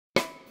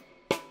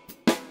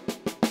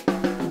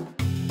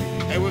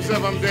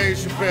up? I'm Dave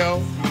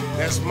Chappelle.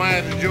 That's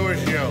Maija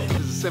DiGiorgio.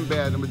 This is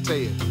Sinbad. I'm gonna tell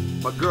you,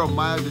 my girl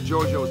Maija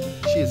DiGiorgio,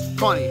 she is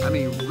funny. I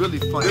mean, really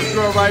funny. This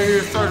girl right here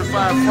is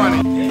certified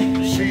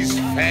funny. She's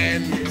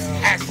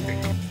fantastic.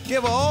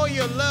 Give her all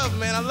your love,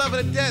 man. I love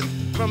her to death.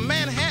 From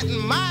Manhattan,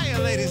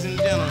 Maija, ladies and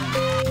gentlemen.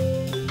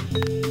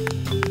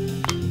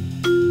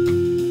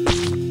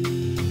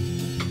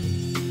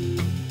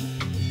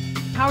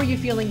 How are you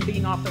feeling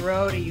being off the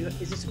road?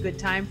 Is this a good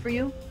time for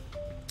you?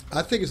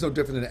 I think it's no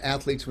different than the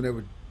athletes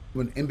when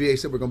NBA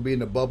said we're going to be in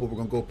the bubble, we're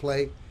going to go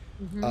play.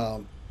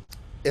 Mm-hmm.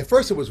 At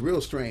first it was real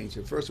strange.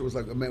 At first it was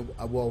like,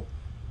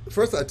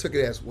 first I took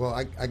it as, well,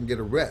 I can get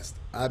a rest.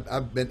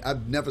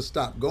 I've never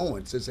stopped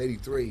going since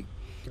 '83.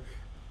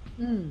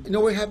 You know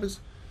what happens?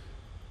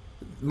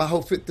 My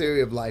whole fit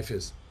theory of life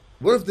is,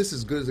 what if this is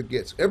as good as it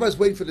gets? Everybody's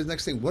waiting for the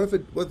next thing. What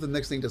if the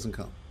next thing doesn't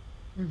come?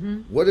 Mm-hmm.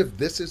 What if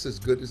this is as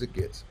good as it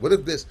gets? What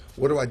if this?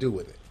 What do I do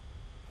with it?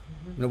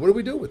 Mm-hmm. You know, what do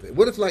we do with it?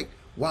 What if, like,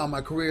 wow,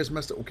 my career is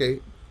messed up.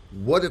 Okay,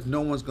 what if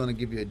no one's going to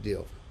give you a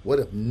deal? What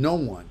if no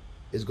one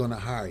is going to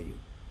hire you?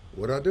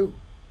 What do I do?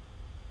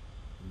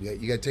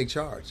 You got to take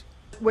charge.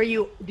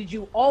 Did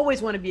you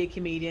always want to be a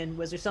comedian?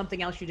 Was there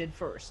something else you did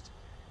first?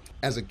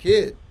 As a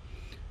kid,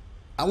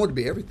 I wanted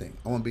to be everything.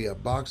 I want to be a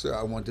boxer.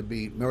 I want to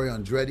be Mario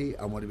Andretti.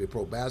 I want to be a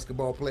pro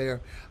basketball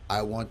player.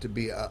 I want to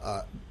be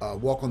a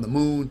walk on the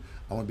moon.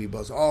 I want to be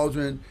Buzz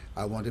Aldrin.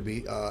 I want to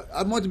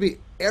be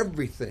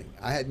everything.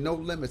 I had no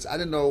limits. I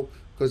didn't know,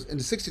 because in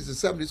the 60s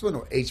and 70s, there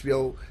was no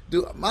HBO.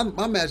 Dude, my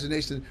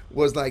imagination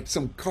was like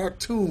some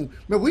cartoon.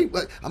 Man, I'm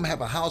going to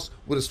have a house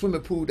with a swimming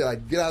pool that I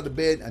get out of the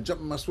bed and I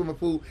jump in my swimming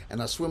pool and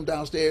I swim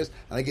downstairs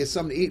and I get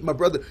something to eat. My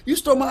brother, you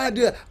stole my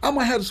idea. I'm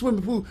going to have a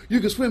swimming pool.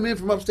 You can swim in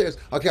from upstairs.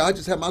 Okay, I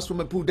just have my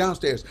swimming pool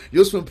downstairs.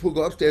 Your swimming pool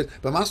go upstairs,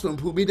 but my swimming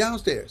pool be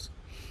downstairs.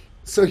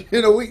 So,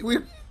 you know,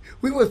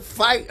 we would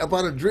fight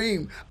about a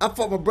dream. I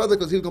fought my brother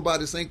because he was going to buy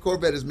the same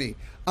Corvette as me.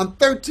 I'm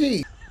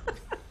 13.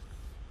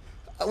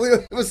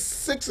 It was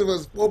 6 of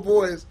us, 4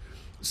 boys.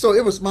 So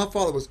my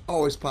father was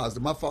always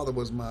positive. My father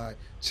was my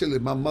cheerleader,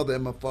 my mother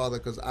and my father,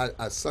 because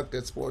I sucked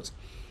at sports.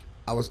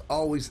 I was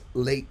always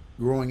late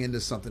growing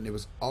into something. It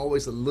was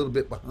always a little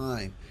bit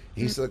behind.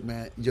 He said, look,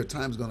 man, your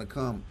time's going to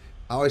come.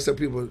 I always tell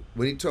people,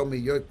 when he told me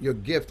your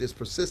gift is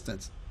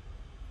persistence.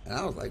 And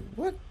I was like,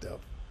 what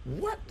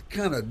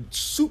kind of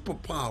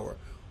superpower?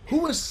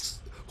 Who is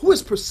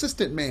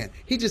persistent, man?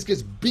 He just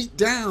gets beat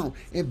down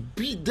and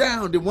beat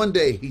down. Then one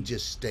day he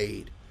just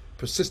stayed.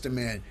 Persistent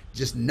man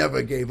just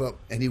never gave up,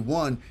 and he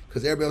won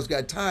because everybody else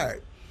got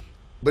tired.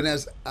 But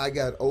as I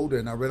got older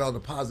and I read all the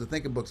positive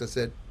thinking books, I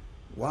said,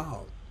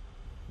 wow,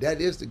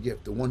 that is the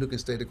gift, the one who can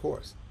stay the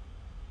course.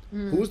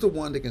 Who's the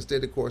one that can stay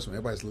the course when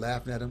everybody's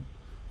laughing at him?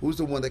 Who's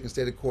the one that can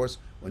stay the course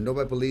when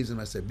nobody believes him?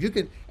 I said,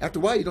 after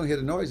a while, you don't hear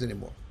the noise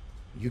anymore.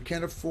 You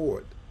can't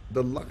afford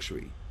the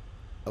luxury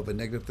of a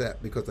negative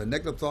thought, because a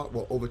negative thought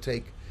will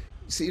overtake.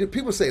 See,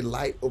 people say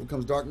light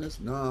overcomes darkness.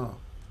 No.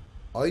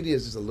 All you need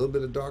is just a little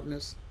bit of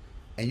darkness,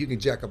 and you can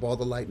jack up all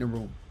the light in the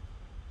room.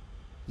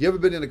 You ever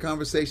been in a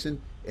conversation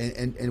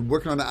and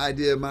working on the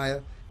idea,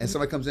 Maya, and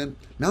somebody comes in,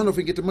 now I don't know if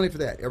we can get the money for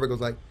that. Everybody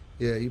goes like,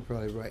 yeah, you're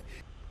probably right.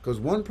 Because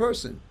one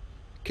person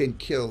can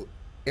kill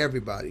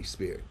everybody's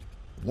spirit.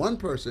 One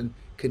person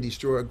can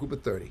destroy a group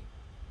of 30.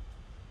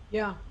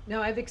 Yeah,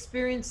 no, I've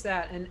experienced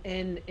that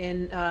in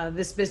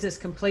this business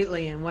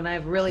completely, and when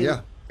I've really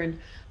learned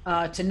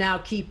to now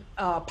keep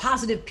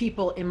positive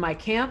people in my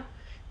camp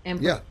and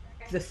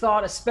the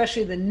thought,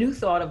 especially the new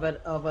thought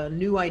of a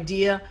new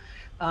idea,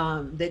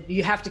 that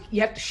you have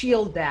to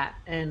shield that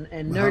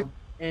and nurture,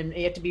 and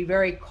you have to be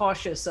very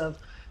cautious of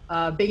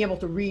being able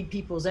to read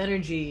people's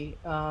energy,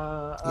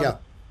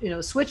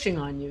 switching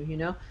on you, you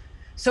know.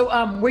 So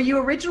were you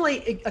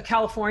originally a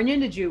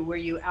Californian? Were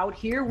you out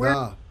here?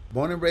 Nah,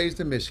 born and raised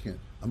in Michigan.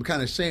 I'm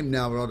kind of ashamed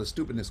now with all the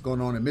stupidness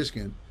going on in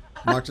Michigan,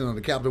 marching on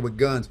the Capitol with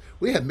guns.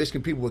 We have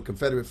Michigan people with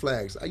Confederate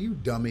flags. Are you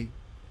dummy?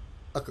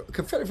 A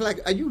Confederate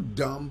flag? Are you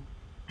dumb?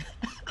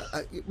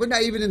 We're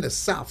not even in the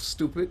South,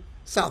 stupid.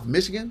 South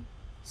Michigan?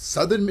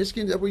 Southern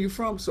Michigan? Is that where you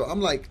from? So I'm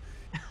like...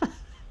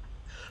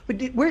 But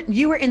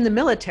you were in the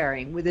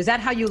military. Is that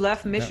how you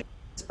left Michigan?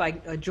 By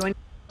joining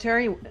the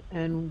military?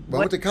 And I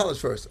went to college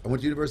first. I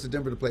went to University of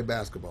Denver to play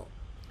basketball.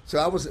 So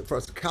I was at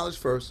college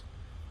first,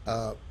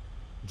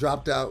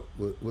 dropped out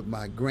with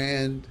my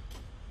grand,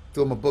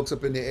 threw my books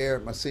up in the air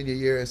my senior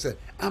year and said,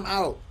 I'm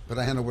out, but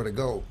I had nowhere to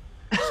go.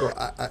 So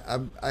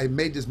I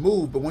made this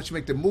move, but once you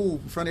make the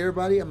move in front of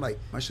everybody, I'm like,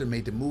 I should have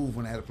made the move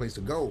when I had a place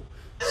to go.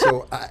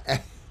 So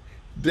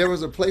there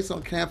was a place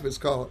on campus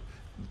called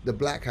the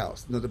Black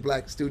House, the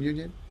Black Student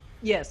Union.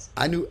 Yes.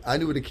 I knew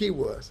where the key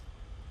was.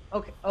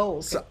 Okay. Oh,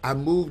 okay. So I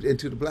moved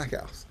into the Black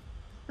House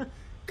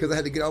because I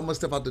had to get all my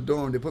stuff out the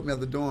dorm. They put me out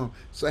the dorm.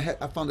 So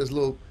I found this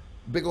little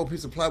big old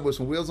piece of plywood with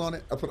some wheels on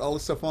it. I put all the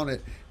stuff on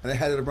it, and I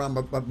had it around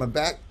my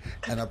back,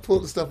 and I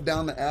pulled the stuff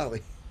down the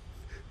alley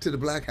to the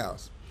Black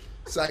House.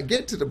 So I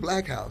get to the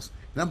Black House,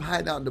 And I'm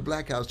hiding out in the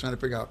black house trying to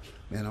figure out,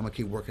 man, I'm going to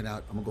keep working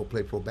out. I'm going to go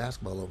play pro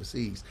basketball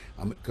overseas.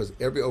 Because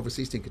every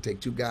overseas team could take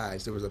 2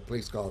 guys. There was a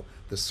place called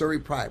the Surrey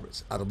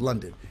Privates out of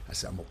London. I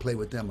said, I'm going to play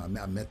with them.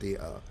 I met the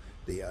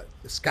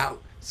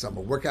scout, so I'm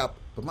going to work out.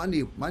 But my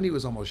knee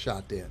was almost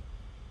shot then.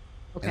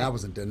 Okay. And I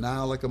was in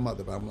denial like a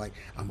mother. But I'm like,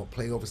 I'm going to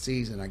play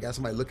overseas. And I got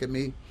somebody look at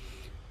me.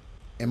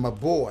 And my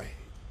boy,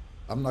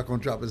 I'm not going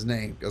to drop his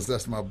name because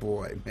that's my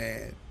boy,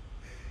 man.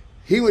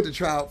 He went to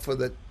try out for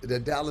the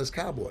Dallas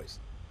Cowboys.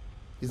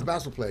 He's a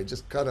basketball player,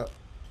 just cut up.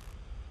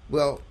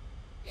 Well,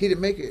 he didn't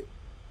make it.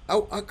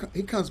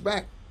 He comes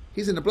back.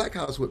 He's in the black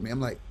house with me.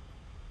 I'm like,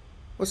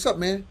 what's up,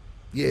 man?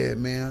 Yeah,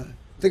 man.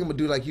 I think I'm going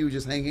to do like you,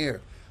 just hang here.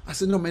 I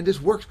said, no, man,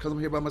 this works because I'm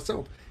here by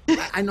myself.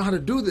 I know how to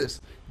do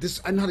this.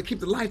 I know how to keep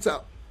the lights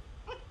out.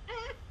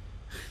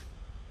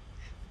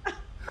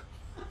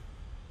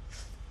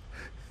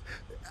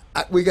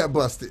 We got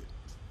busted.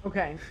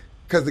 Okay.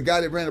 Because the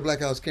guy that ran the black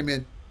house came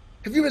in.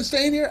 Have you been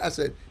staying here? I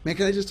said, man,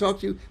 can I just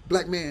talk to you?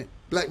 Black man.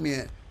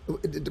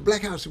 The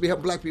black house should be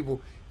helping black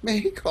people.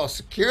 Man, he called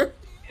security.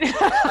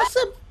 I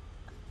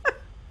said,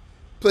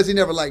 plus he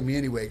never liked me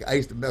anyway. I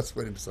used to mess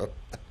with him, so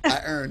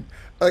I earned.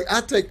 Like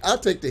I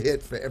take the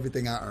hit for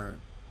everything I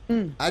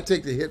earn. I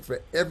take the hit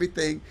for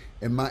everything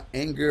in my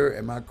anger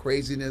and my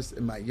craziness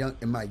in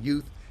my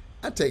youth.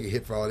 I take a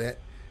hit for all that,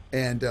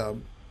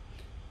 and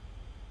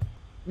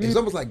it's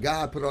almost like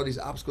God put all these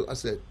obstacles. I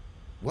said,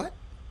 what?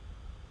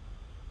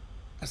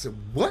 I said,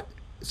 what?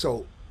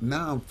 So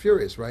now I'm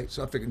furious, right?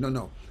 So I figured,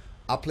 no,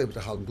 I'll play with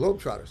the Harlem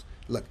Globetrotters.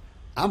 Look,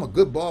 I'm a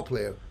good ball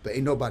player, but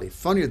ain't nobody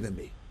funnier than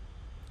me.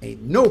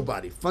 Ain't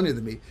nobody funnier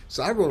than me.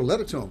 So I wrote a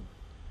letter to them.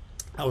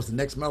 I was the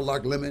next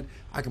Meadowlark Lemon.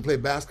 I can play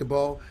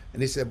basketball.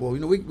 And they said, well,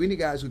 we need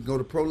guys who can go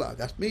to pro level.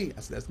 That's me.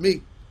 I said, that's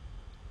me.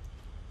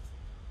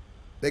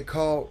 They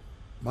called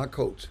my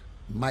coach,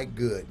 Mike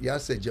Good. Yeah, I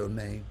said your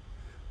name.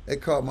 They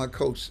called my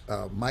coach,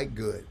 Mike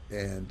Good.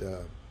 And,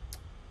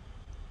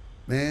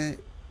 man, they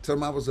told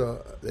me I was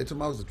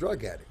a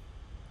drug addict.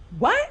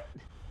 What?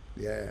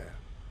 Yeah.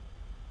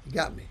 He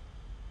got me.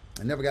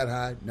 I never got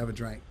high, never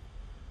drank.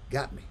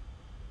 Got me.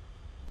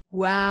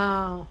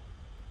 Wow.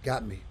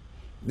 Got me.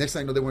 Next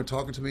thing I know, they weren't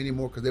talking to me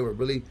anymore because they were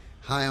really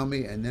high on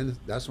me. And then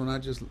that's when I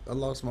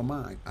lost my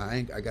mind.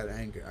 I got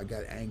anger. I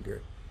got angry.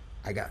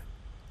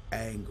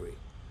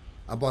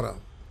 I bought a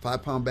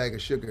 5-pound bag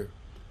of sugar.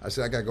 I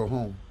said, I got to go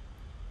home.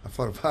 I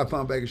bought a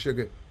 5-pound bag of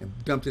sugar and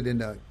dumped it in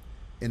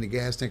the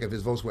gas tank of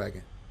his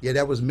Volkswagen. Yeah,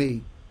 that was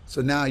me.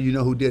 So now you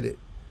know who did it.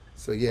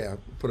 So yeah, I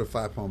put a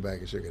 5-pound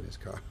bag of sugar in his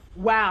car.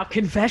 Wow,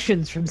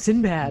 confessions from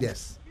Sinbad.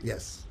 Yes.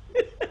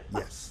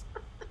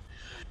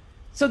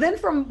 So then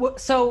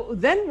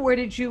where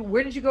did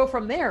you go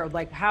from there?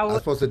 Like how? I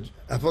was supposed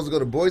to go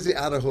to Boise,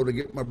 Idaho to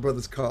get my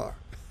brother's car.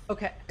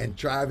 Okay. And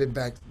drive it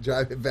back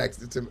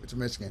to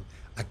Michigan.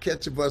 I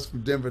catch a bus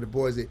from Denver to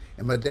Boise,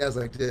 and my dad's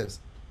like this,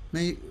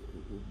 man,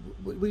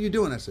 what are you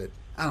doing? I said,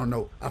 I don't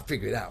know. I'll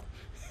figure it out.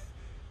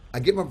 I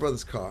get my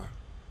brother's car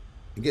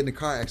and get in a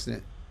car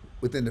accident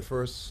within the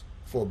first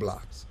 4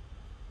 blocks.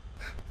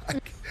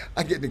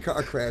 I get in the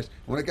car crash.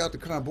 When I got out the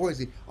car in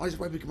Boise, all these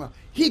white people come out.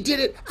 He did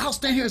it. I'll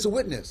stand here as a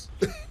witness.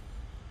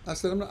 I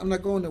said, I'm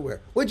not going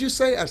nowhere. What'd you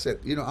say? I said,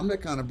 I'm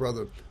that kind of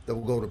brother that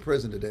will go to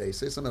prison today.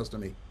 Say something else to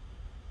me.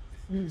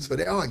 So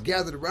they all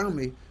gathered around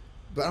me,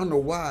 but I don't know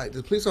why.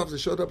 The police officer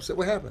showed up and said,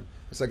 what happened?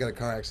 I said, I got a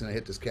car accident. I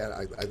hit this cat.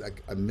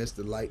 I missed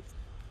the light.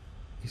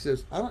 He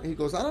says, he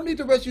goes, I don't need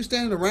to arrest you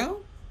standing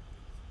around.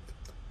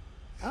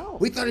 Oh.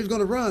 We thought he was going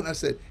to run. I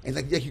said, and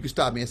like, yeah, you can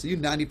stop me. I said, you're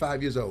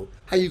 95 years old.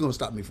 How you going to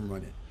stop me from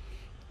running?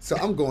 So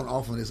I'm going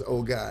off on this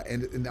old guy,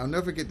 and I'll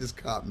never forget this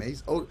cop, man.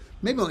 He's old,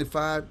 maybe only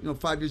 5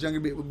 years younger.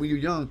 But when you're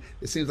young,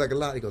 it seems like a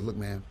lot. He goes, look,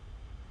 man,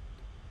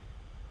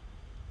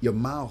 your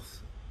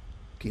mouth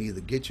can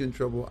either get you in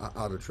trouble or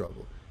out of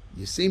trouble.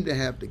 You seem to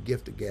have the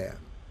gift of gab.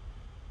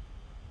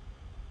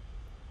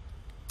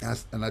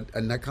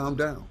 And I calmed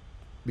down,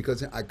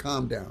 because I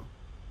calmed down.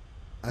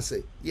 I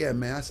say, yeah,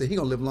 man. I said, he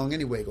gonna live long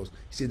anyway. He goes,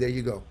 see, there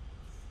you go.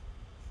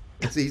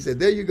 He said,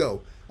 there you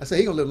go. I said,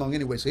 he gonna live long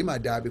anyway, so he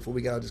might die before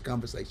we get out of this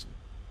conversation.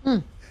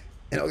 And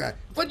okay,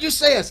 what'd you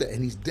say? I said,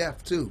 and he's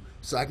deaf too,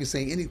 so I can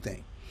say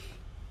anything.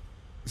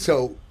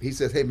 So he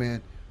says, hey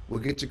man, we'll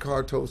get your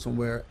car towed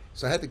somewhere.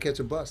 So I had to catch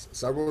a bus.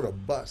 So I rode a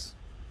bus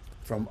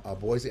from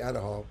Boise,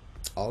 Idaho,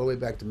 all the way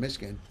back to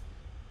Michigan.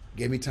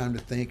 Gave me time to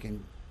think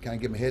and kind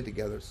of get my head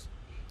together.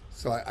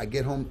 So I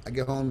get home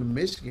to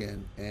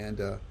Michigan, and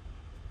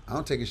I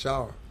don't take a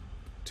shower.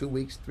 2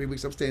 weeks, 3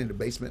 weeks, I'm staying in the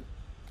basement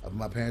of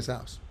my parents'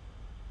 house.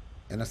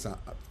 And I said,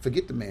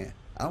 forget the man.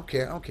 I don't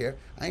care.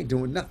 I ain't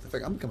doing nothing. In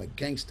fact, I'm becoming a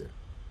gangster.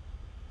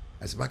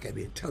 I said, I gotta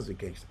be an intelligent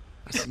gangster.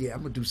 I said, yeah,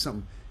 I'm gonna do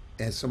something.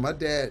 And so my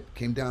dad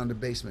came down the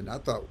basement. I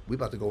thought we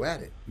about to go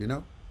at it,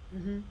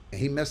 And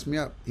he messed me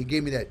up. He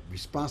gave me that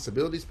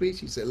responsibility speech.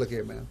 He said, look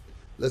here, man,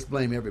 let's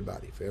blame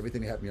everybody for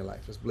everything that happened in your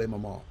life. Let's blame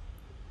them all.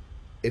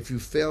 If you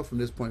fail from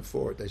this point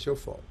forward, that's your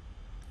fault.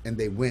 And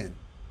they win.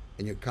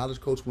 And your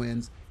college coach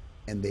wins,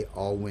 and they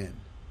all win.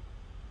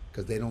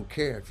 Because they don't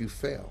care if you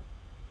fail.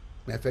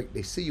 Matter of fact,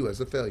 they see you as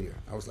a failure.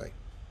 I was like,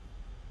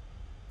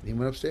 and he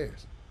went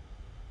upstairs.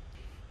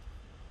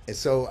 And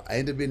so I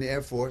ended up in the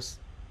Air Force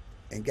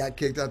and got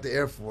kicked out the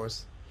Air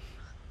Force.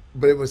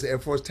 But it was the Air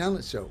Force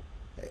Talent Show.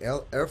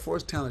 The Air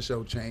Force Talent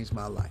Show changed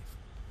my life.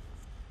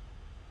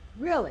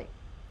 Really?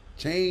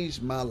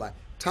 Changed my life.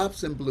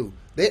 Tops and Blue.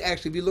 They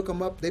actually, if you look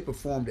them up, they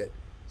performed at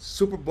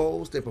Super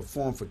Bowls. They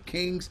performed for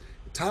Kings.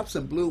 Tops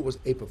and Blue was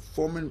a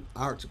performing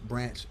arts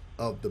branch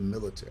of the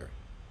military.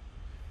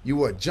 You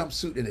wore a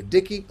jumpsuit and a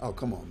dickie. Oh,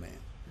 come on, man.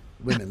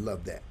 Women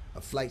love that. A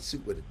flight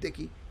suit with a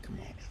dickie. Come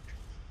on.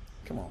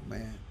 Come on,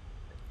 man.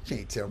 You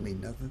can't tell me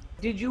nothing.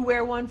 Did you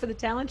wear one for the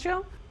talent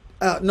show?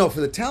 No, for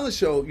the talent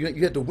show,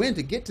 you had to win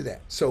to get to that.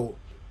 So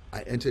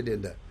I entered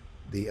in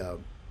the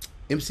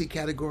MC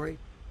category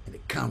and the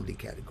comedy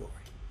category.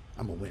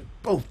 I'm going to win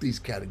both these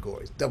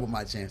categories, double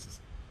my chances.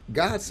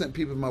 God sent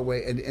people my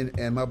way,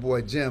 and my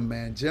boy Jim,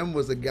 man. Jim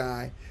was a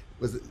guy,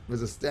 was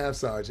a staff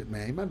sergeant,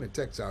 man. He might have been a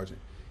tech sergeant,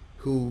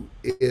 who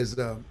is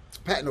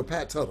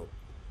Pat Tuttle,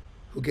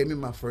 who gave me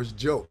my first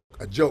joke.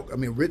 A joke, I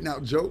mean, written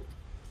out joke.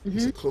 He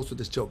said, close with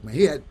this joke, man.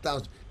 He had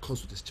thousands,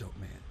 close with this joke,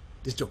 man.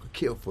 This joke will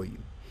kill for you.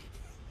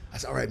 I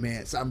said, all right,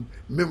 man. So I'm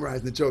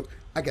memorizing the joke.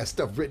 I got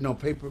stuff written on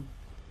paper.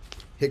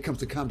 Here comes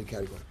the comedy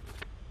category.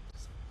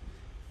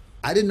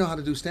 I didn't know how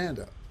to do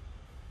stand-up.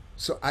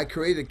 So I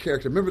created a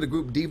character. Remember the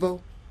group Devo?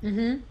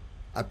 Mm-hmm.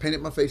 I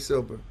painted my face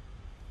silver.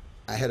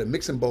 I had a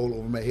mixing bowl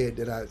over my head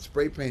that I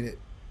spray painted.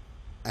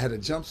 I had a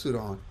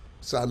jumpsuit on,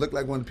 so I looked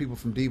like one of the people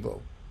from Devo.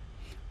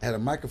 I had a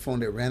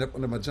microphone that ran up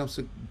under my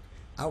jumpsuit.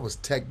 I was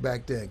tech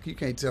back then. You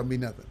can't tell me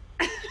nothing.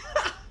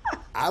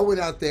 I went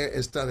out there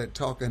and started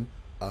talking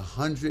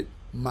 100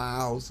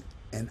 miles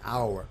an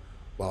hour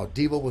while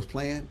Devo was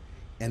playing.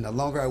 And the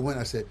longer I went,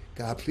 I said,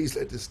 God, please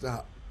let this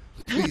stop.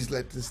 Please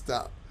let this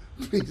stop.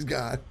 Please,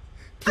 God.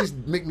 Please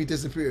make me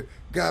disappear.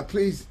 God,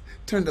 please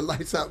turn the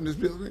lights out in this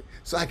building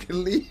so I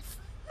can leave.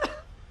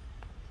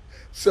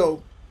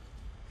 So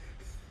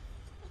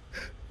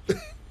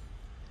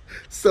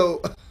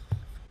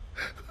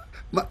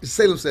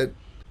Salem said,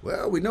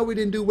 well, we know we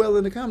didn't do well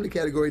in the comedy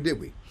category, did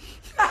we?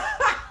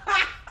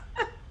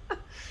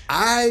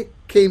 I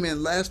came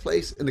in last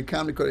place in the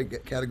comedy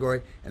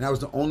category, and I was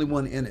the only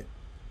one in it.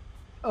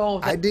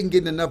 Oh, I didn't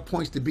get enough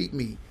points to beat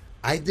me.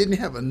 I didn't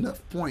have enough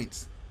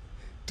points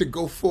to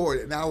go forward,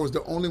 and I was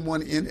the only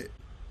one in it.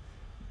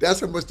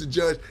 That's how much the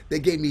judge, they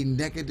gave me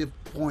negative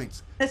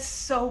points. that's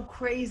so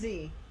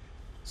crazy.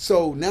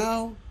 So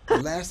now, the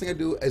last thing I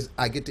do is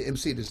I get to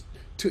MC. There's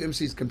two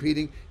MCs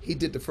competing. He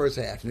did the first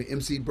half, and the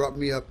MC brought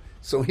me up.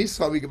 So he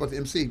saw me get about the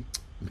MC.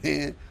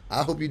 Man,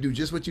 I hope you do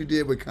just what you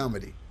did with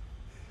comedy.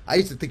 I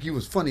used to think you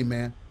was funny,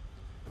 man.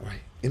 All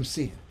right,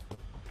 MCing.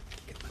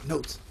 Get my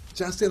notes.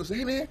 John Salem said,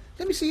 hey, man,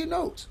 let me see your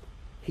notes.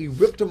 He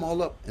ripped them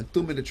all up and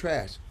threw them in the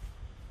trash.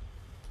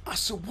 I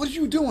said, what are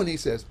you doing? He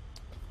says,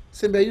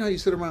 Sinbad, you know how you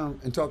sit around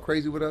and talk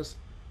crazy with us?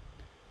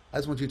 I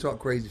just want you to talk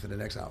crazy for the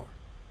next hour.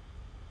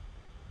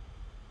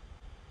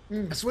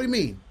 I said, what do you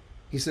mean?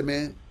 He said,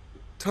 man,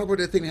 talk about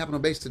that thing that happened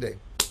on base today.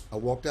 I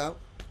walked out,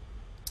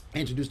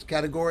 introduced the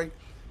category,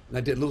 and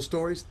I did little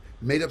stories,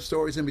 made up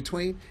stories in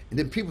between, and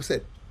then people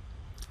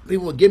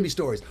would give me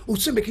stories. Oh,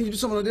 Sinbad, can you do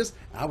something like this?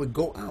 And I would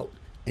go out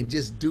and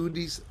just do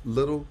these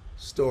little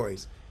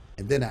stories.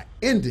 And then I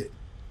ended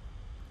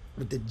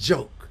with the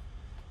joke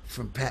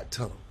from Pat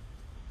Tuttle.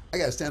 I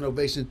got a standing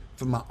ovation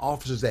from my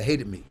officers that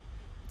hated me.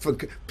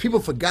 People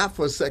forgot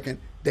for a second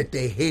that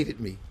they hated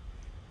me.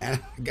 And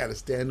I got a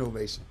standing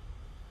ovation.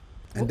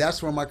 And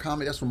that's where my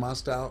comedy, that's where my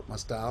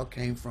style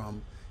came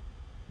from.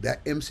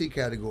 That MC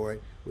category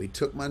where he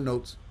took my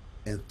notes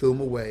and threw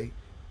them away.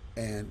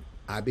 And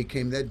I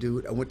became that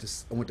dude. I went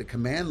to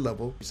command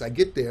level. So I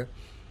get there,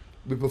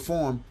 we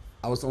perform.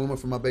 I was the only one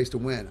from my base to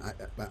win.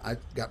 I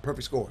got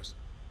perfect scores.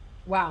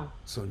 Wow.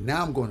 So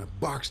now I'm going to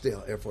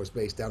Barksdale Air Force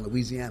Base down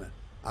Louisiana,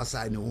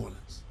 outside New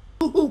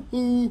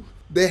Orleans.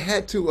 They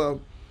had to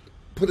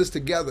put us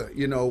together,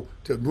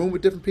 to room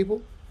with different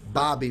people.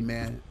 Bobby,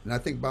 man, and I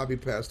think Bobby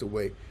passed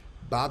away.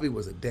 Bobby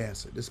was a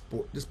dancer. This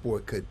boy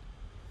could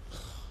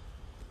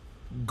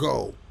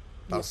go,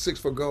 about 6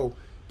 foot go,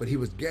 but he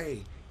was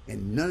gay,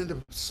 and none of the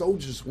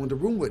soldiers wanted to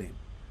room with him.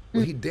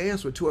 When he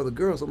danced with 2 other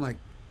girls, I'm like,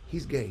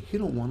 he's gay. He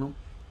don't want them.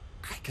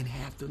 I can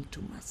have them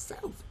to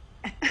myself.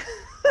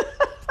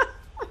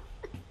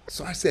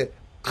 So I said,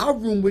 I'll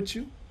room with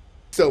you.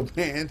 So,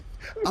 man,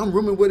 I'm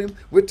rooming with him.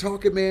 We're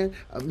talking, man.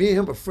 Me and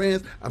him are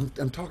friends.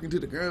 I'm talking to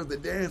the girls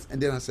that dance.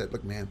 And then I said,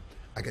 look, man,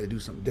 I got to do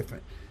something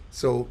different.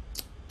 So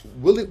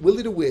Willie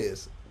the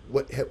Wiz,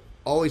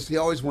 he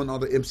always won all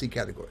the MC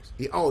categories.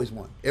 He always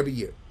won every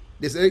year.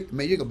 They said,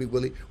 man, you're going to be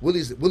Willie.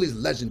 Willie's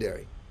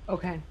legendary.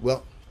 Okay.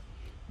 Well,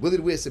 Willie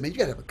the Wiz said, man, you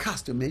got to have a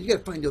costume, man. You got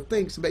to find your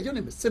thing. Sinbad, your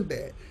name is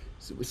Sinbad.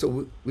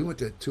 So we went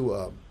to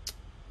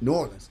New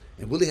Orleans,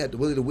 and Willie had the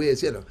Willie the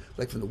Wiz. He had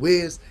from the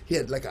Wiz, he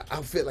had like an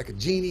outfit like a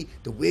genie.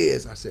 The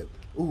Wiz. I said,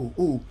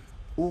 ooh.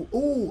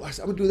 I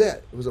said, I'm gonna do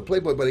that. It was a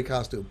Playboy Buddy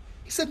costume.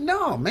 He said,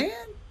 no, man,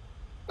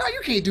 no, you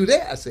can't do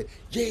that. I said,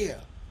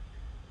 yeah,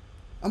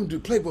 I'm gonna do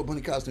Playboy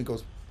Bunny costume.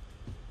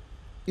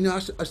 He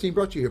goes, I seen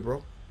brought you here,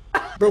 bro.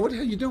 Bro, what the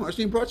hell you doing? I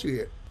seen brought you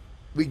here.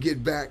 We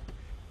get back,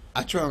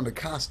 I try on the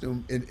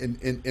costume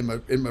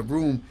in my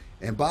room,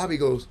 and Bobby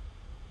goes,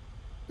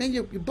 "Man,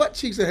 your butt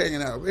cheeks are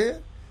hanging out,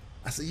 man."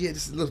 I said, "Yeah,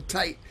 this is a little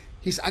tight."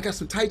 He said, "I got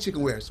some tights you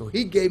can wear." So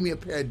he gave me a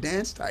pair of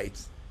dance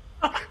tights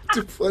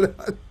to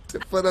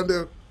put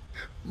under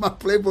my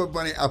Playboy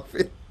Bunny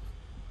outfit.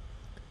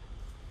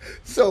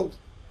 So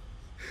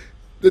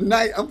the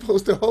night I'm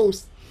supposed to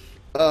host,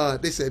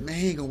 they said, "Man,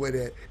 he ain't gonna wear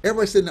that."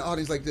 Everybody sitting in the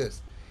audience like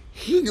this.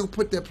 He ain't gonna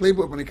put that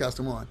Playboy Bunny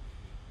costume on.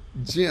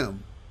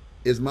 Jim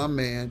is my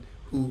man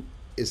who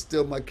is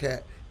still my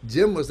cat.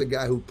 Jim was the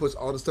guy who puts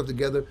all the stuff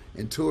together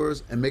and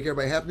tours and make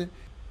everybody happen.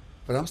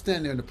 But I'm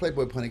standing there in the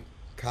Playboy Bunny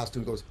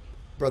costume. Goes,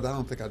 "Brother, I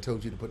don't think I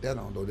told you to put that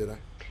on, though, did I?"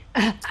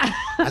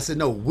 I said,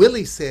 "No,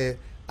 Willie said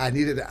I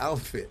needed an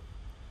outfit."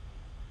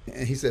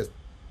 And he says,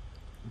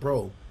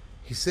 "Bro,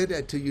 he said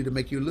that to you to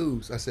make you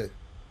lose." I said,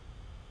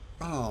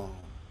 "Oh,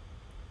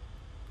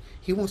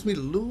 he wants me to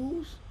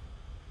lose?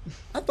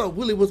 I thought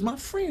Willie was my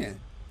friend."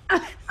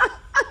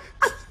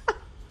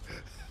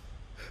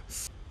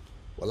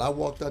 Well, I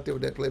walked out there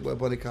with that Playboy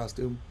Bunny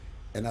costume,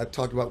 and I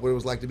talked about what it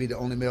was like to be the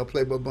only male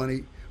Playboy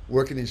Bunny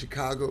working in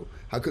Chicago.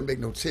 I couldn't make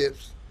no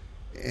tips,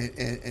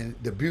 and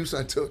the abuse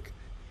I took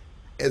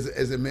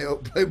as a male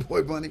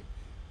Playboy Bunny.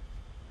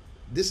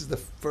 This is the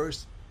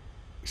first,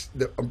 just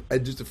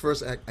the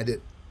first act I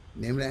did.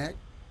 Name of the act,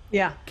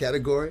 Yeah.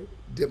 category,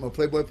 did my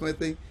Playboy Bunny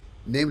thing.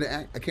 Name of the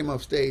act. I came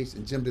off stage,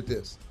 and Jim did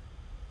this.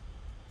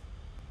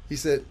 He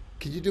said,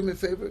 "Can you do me a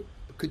favor?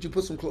 Could you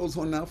put some clothes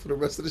on now for the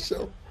rest of the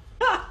show?"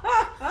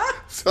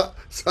 So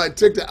I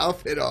took the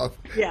outfit off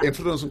and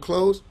put on some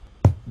clothes.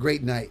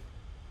 Great night.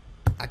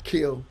 I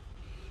killed.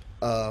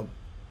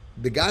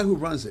 The guy who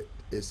runs it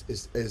is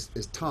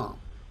Tom.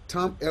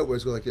 Tom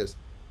Edwards goes like this.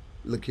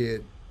 "Look,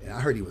 kid," and I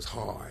heard he was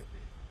hard.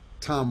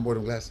 Tom wore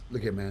them glasses.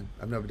 "Look here, man.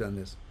 I've never done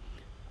this.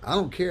 I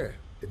don't care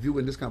if you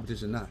win this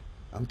competition or not.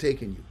 I'm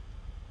taking you.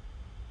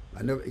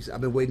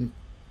 I've been waiting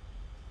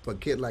for a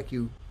kid like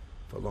you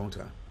for a long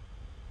time."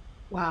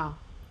 Wow.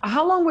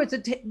 How long was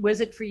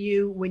it for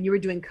you when you were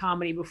doing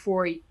comedy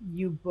before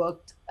you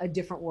booked A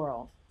Different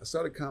World? I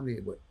started comedy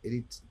at what,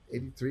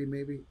 83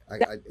 maybe? I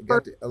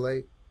got to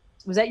LA.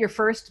 Was that your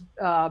first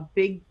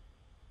big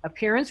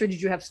appearance, or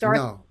did you have Star?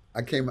 No,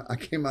 I came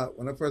out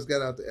when I first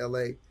got out to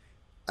LA.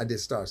 I did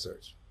Star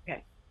Search.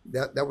 Okay.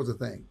 That was the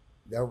thing.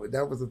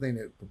 That was the thing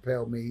that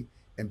propelled me,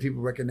 and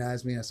people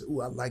recognized me. And I said,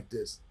 "Ooh, I like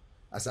this."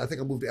 I said, "I think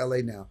I'll move to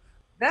LA now."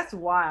 That's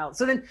wild.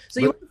 So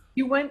you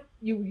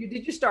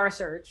did your Star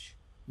Search,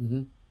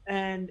 Mm-hmm.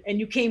 and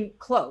you came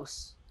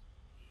close.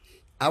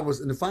 I was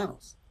in the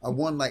finals. I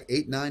won like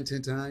 8, 9,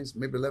 10 times,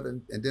 maybe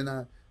 11, and then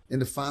I in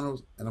the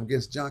finals, and I'm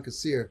against John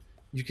Kassir.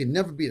 You can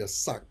never beat a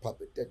sock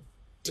puppet. That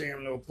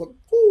damn little puppet.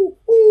 Ooh,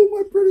 ooh,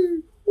 my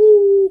pretty.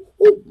 Ooh,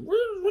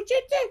 ooh. What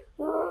you think?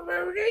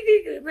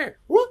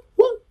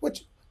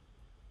 What?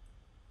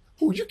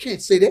 Ooh, you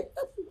can't say that.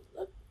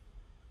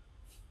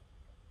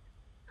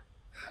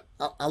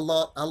 I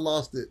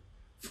lost it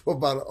for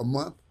about a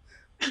month.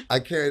 I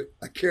carried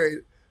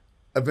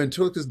a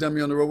ventriloquist dummy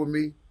on the road with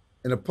me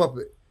and a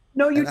puppet.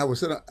 No, you. And I would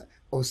sit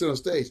on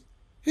stage.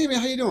 "Hey man,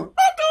 how you doing?"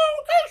 "I'm doing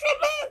okay,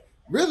 man."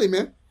 "Really,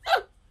 man?"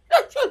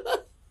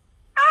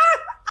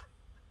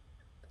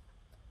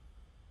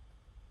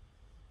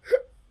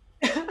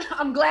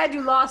 I'm glad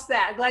you lost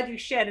that. I'm glad you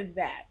shedded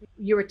that.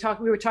 We were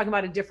talking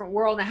about A Different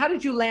World. Now, how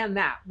did you land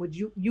that?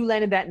 You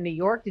landed that in New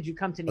York? Did you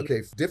come to New York?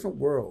 Okay, Different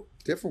World.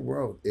 Different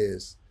World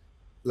is,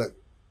 look,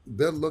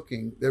 they're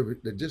doing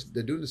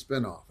the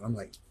spinoff. I'm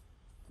like,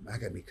 I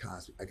got me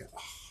Cosby.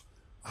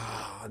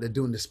 They're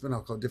doing the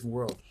spinoff called Different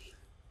World.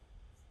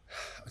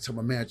 I told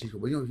my manager, he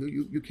goes, "Well,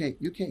 you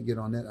can't get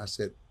on that." I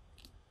said,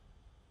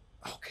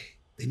 "Okay,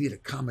 they need a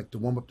comic to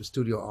warm up the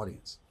studio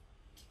audience."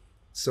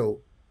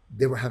 So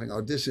they were having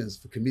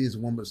auditions for comedians to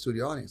warm up the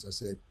studio audience. I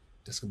said,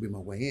 "That's gonna be my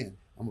way in.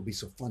 I'm gonna be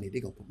so funny.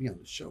 They're gonna put me on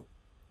the show."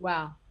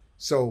 Wow.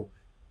 So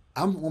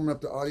I'm warming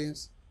up the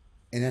audience,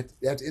 and at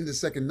the end of the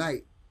second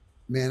night,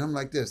 man, I'm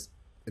like this.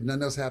 If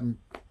nothing else happened,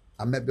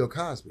 I met Bill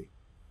Cosby.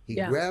 He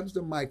grabs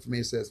the mic from me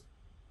and says,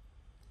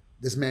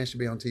 "This man should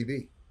be on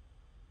TV."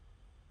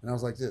 And I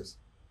was like this.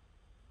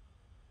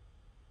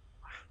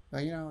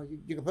 "Well,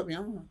 you can put me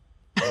on."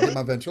 I did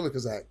my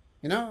ventriloquist act.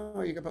 You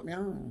can put me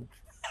on.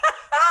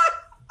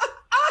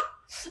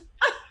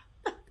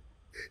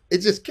 It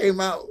just came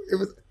out. It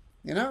was,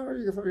 you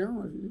can put me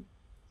on.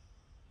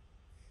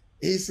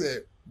 He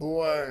said,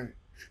 "Boy,"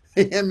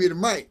 he handed me the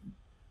mic.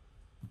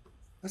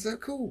 I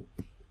said, "Cool."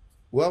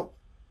 Well,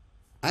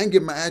 I didn't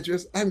give him my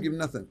address. I didn't give him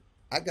nothing.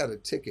 I got a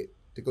ticket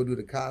to go do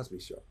the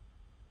Cosby Show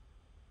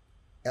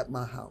at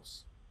my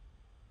house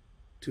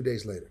 2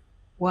 days later.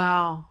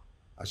 Wow.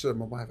 I showed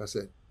my wife. I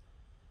said,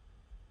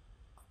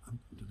 "I'm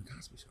doing the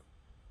Cosby Show."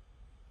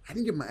 I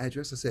didn't give him my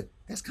address. I said,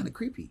 "That's kind of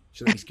creepy.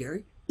 Should I be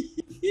scary?"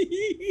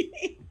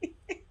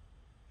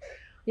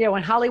 Yeah,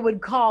 when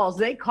Hollywood calls,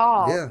 they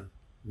call.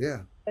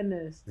 Yeah.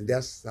 Goodness. And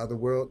that's how that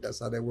world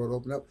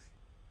opened up.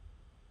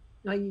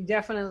 No, you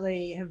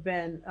definitely have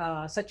been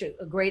such a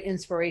great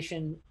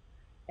inspiration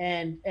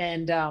and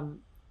a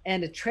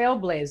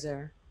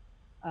trailblazer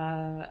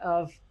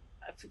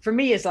for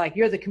me, it's like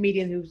you're the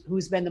comedian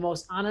who's been the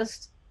most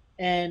honest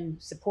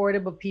and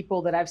supportive of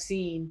people that I've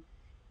seen,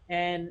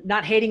 and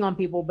not hating on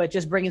people, but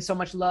just bringing so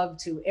much love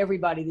to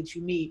everybody that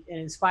you meet and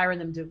inspiring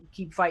them to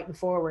keep fighting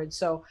forward.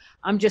 So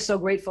I'm just so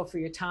grateful for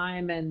your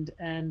time and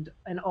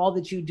all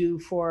that you do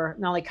for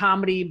not only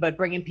comedy, but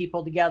bringing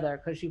people together.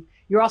 Because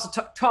you're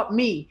also taught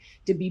me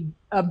to be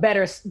a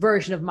better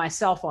version of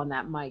myself on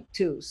that mic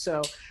too.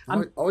 So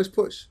I'm always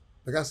push.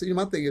 Like I said,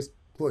 my thing is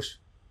push.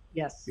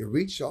 Yes. Your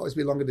reach should always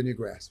be longer than your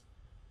grasp.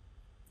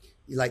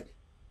 You're like,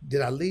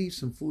 did I leave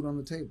some food on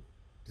the table?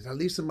 Did I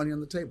leave some money on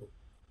the table?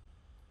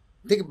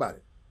 Think about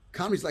it.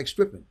 Comedy's like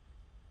stripping.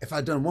 If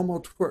I'd done one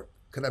more twerk,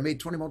 could I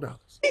made $20 more? Did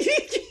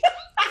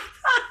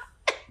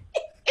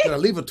I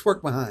leave a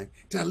twerk behind?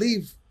 Did I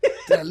leave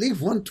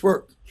one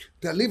twerk?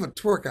 Did I leave a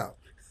twerk out?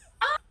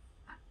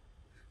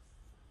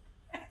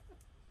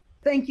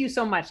 Thank you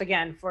so much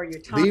again for your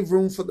time. Leave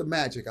room for the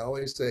magic, I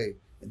always say.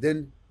 And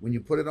then when you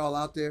put it all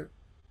out there,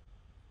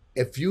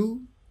 if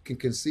you can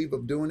conceive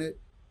of doing it,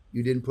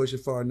 you didn't push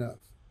it far enough.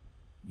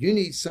 You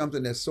need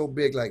something that's so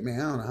big, like, man,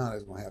 I don't know how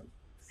that's gonna happen.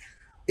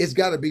 It's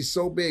gotta be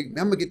so big.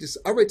 I'm gonna get this.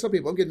 I already tell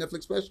people I'm getting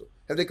Netflix special.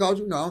 Have they called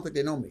you? No, I don't think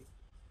they know me.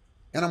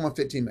 And I'm on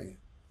 15 million.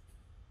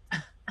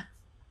 I'm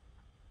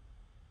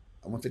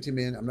on 15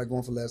 million. I'm not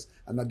going for less.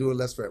 I'm not doing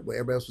less for what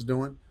everybody else was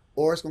doing.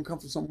 Or it's gonna come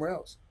from somewhere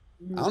else.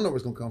 I don't know where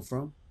it's gonna come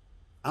from.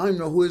 I don't even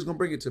know who is gonna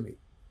bring it to me.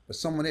 But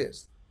someone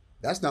is.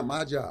 That's not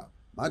my job.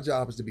 My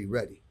job is to be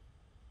ready.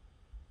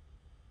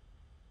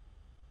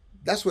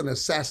 That's what an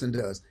assassin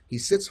does. He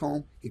sits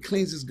home, he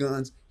cleans his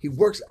guns, he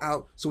works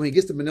out, so when he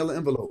gets the manila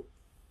envelope,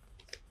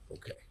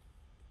 okay,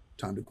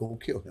 time to go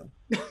kill him.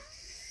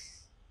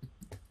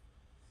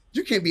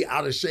 You can't be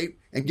out of shape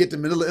and get the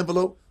manila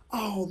envelope.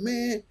 Oh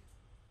man,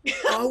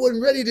 I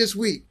wasn't ready this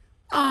week.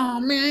 Oh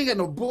man, I ain't got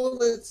no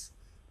bullets.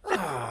 I'm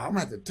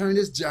gonna have to turn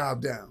this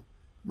job down.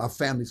 My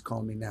family's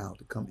calling me now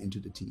to come into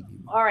the TV.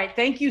 All right,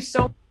 thank you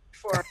so much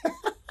for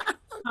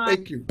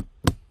Thank you.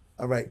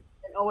 All right.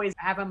 And always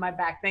having my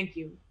back. Thank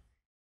you.